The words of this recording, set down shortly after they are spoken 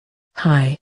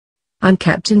Hi. I'm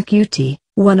Captain Cutie,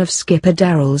 one of Skipper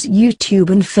Darrell's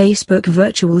YouTube and Facebook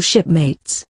virtual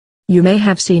shipmates. You may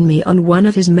have seen me on one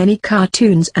of his many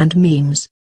cartoons and memes.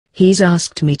 He's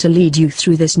asked me to lead you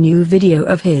through this new video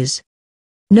of his.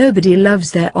 Nobody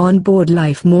loves their onboard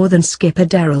life more than Skipper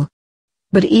Darrell.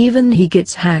 But even he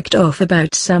gets hacked off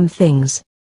about some things.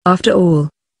 After all,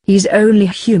 he's only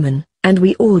human, and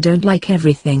we all don't like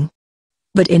everything.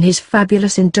 But in his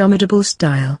fabulous indomitable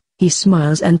style, he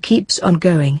smiles and keeps on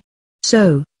going.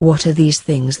 So, what are these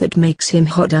things that makes him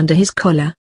hot under his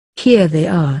collar? Here they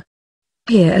are.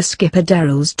 Here are Skipper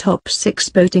Darrell's top 6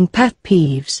 boating pet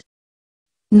peeves.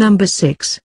 Number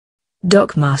 6.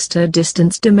 Dockmaster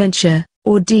Distance Dementia,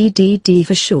 or DDD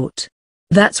for short.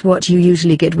 That's what you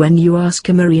usually get when you ask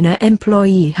a marina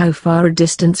employee how far a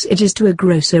distance it is to a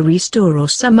grocery store or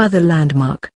some other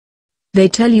landmark. They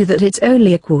tell you that it's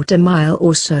only a quarter mile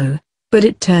or so, but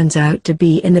it turns out to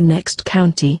be in the next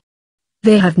county.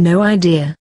 They have no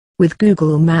idea. With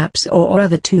Google Maps or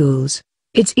other tools,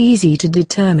 it's easy to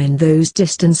determine those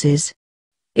distances.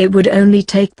 It would only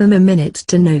take them a minute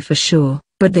to know for sure,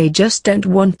 but they just don't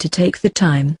want to take the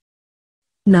time.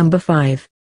 Number 5.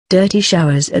 Dirty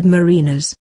showers at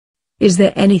marinas. Is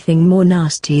there anything more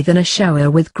nasty than a shower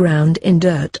with ground-in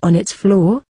dirt on its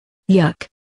floor? Yuck.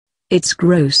 It's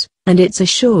gross, and it's a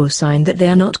sure sign that they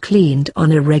are not cleaned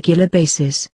on a regular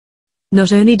basis.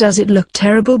 Not only does it look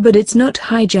terrible, but it's not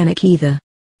hygienic either.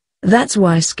 That's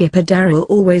why Skipper Darrell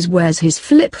always wears his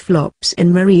flip-flops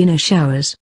in marina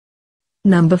showers.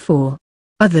 Number 4.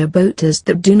 Other boaters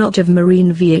that do not have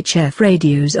marine VHF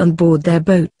radios on board their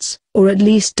boats, or at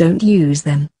least don't use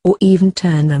them, or even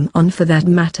turn them on for that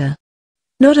matter.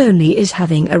 Not only is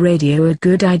having a radio a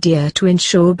good idea to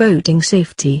ensure boating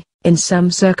safety, in some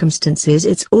circumstances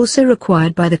it's also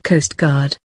required by the Coast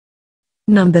Guard.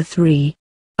 Number 3.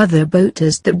 Other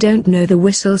boaters that don't know the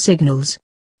whistle signals.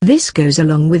 This goes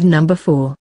along with number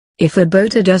 4. If a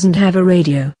boater doesn't have a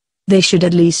radio, they should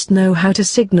at least know how to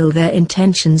signal their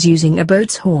intentions using a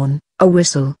boat's horn, a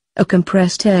whistle, a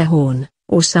compressed air horn,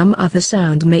 or some other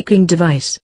sound-making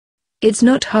device. It's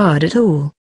not hard at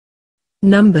all.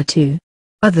 Number 2.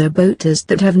 Other boaters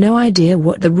that have no idea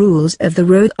what the rules of the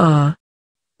road are.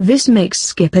 This makes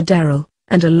Skipper Darrell,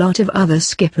 and a lot of other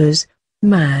skippers,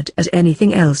 mad as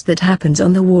anything else that happens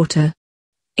on the water.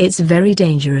 It's very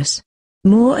dangerous.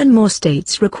 More and more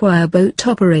states require boat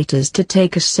operators to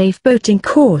take a safe boating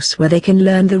course where they can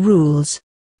learn the rules.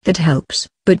 That helps,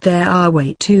 but there are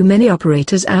way too many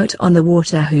operators out on the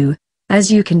water who,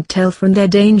 as you can tell from their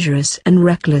dangerous and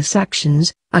reckless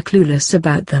actions, are clueless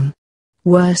about them.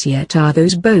 Worse yet are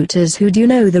those boaters who do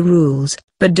know the rules,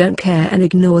 but don't care and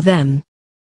ignore them.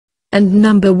 And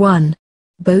number 1.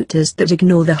 Boaters that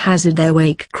ignore the hazard their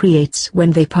wake creates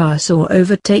when they pass or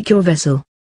overtake your vessel.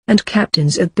 And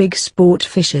captains of big sport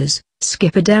fishers,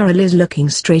 Skipper Darrell is looking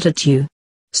straight at you.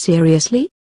 Seriously?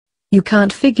 You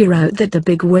can't figure out that the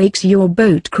big wakes your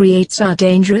boat creates are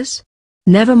dangerous?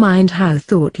 Never mind how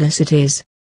thoughtless it is.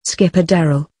 Skipper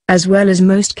Darrell, as well as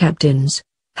most captains,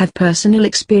 have personal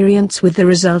experience with the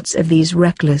results of these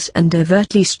reckless and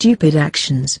overtly stupid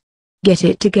actions. Get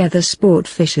it together, sport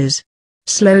fishers.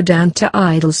 Slow down to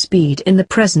idle speed in the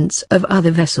presence of other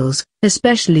vessels,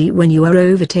 especially when you are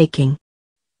overtaking.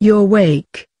 Your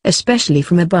wake, especially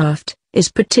from abaft,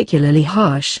 is particularly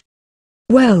harsh.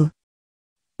 Well,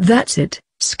 that's it,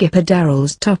 Skipper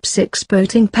Darrell's top 6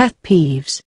 boating pet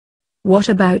peeves. What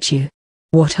about you?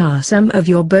 What are some of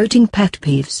your boating pet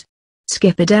peeves?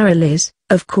 Skipper Darrell is,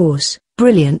 of course,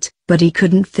 brilliant, but he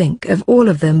couldn't think of all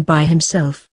of them by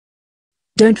himself.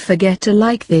 Don't forget to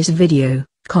like this video,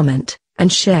 comment,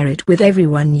 and share it with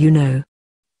everyone you know.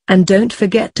 And don't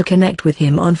forget to connect with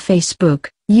him on Facebook,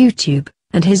 YouTube,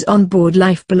 and his onboard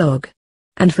life blog.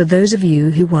 And for those of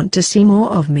you who want to see more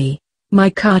of me, my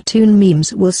cartoon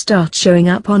memes will start showing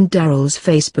up on Darrell's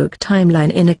Facebook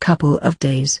timeline in a couple of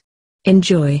days.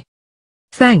 Enjoy.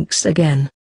 Thanks again.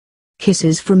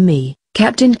 Kisses from me,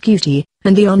 Captain Cutie,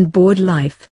 and the onboard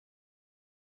life.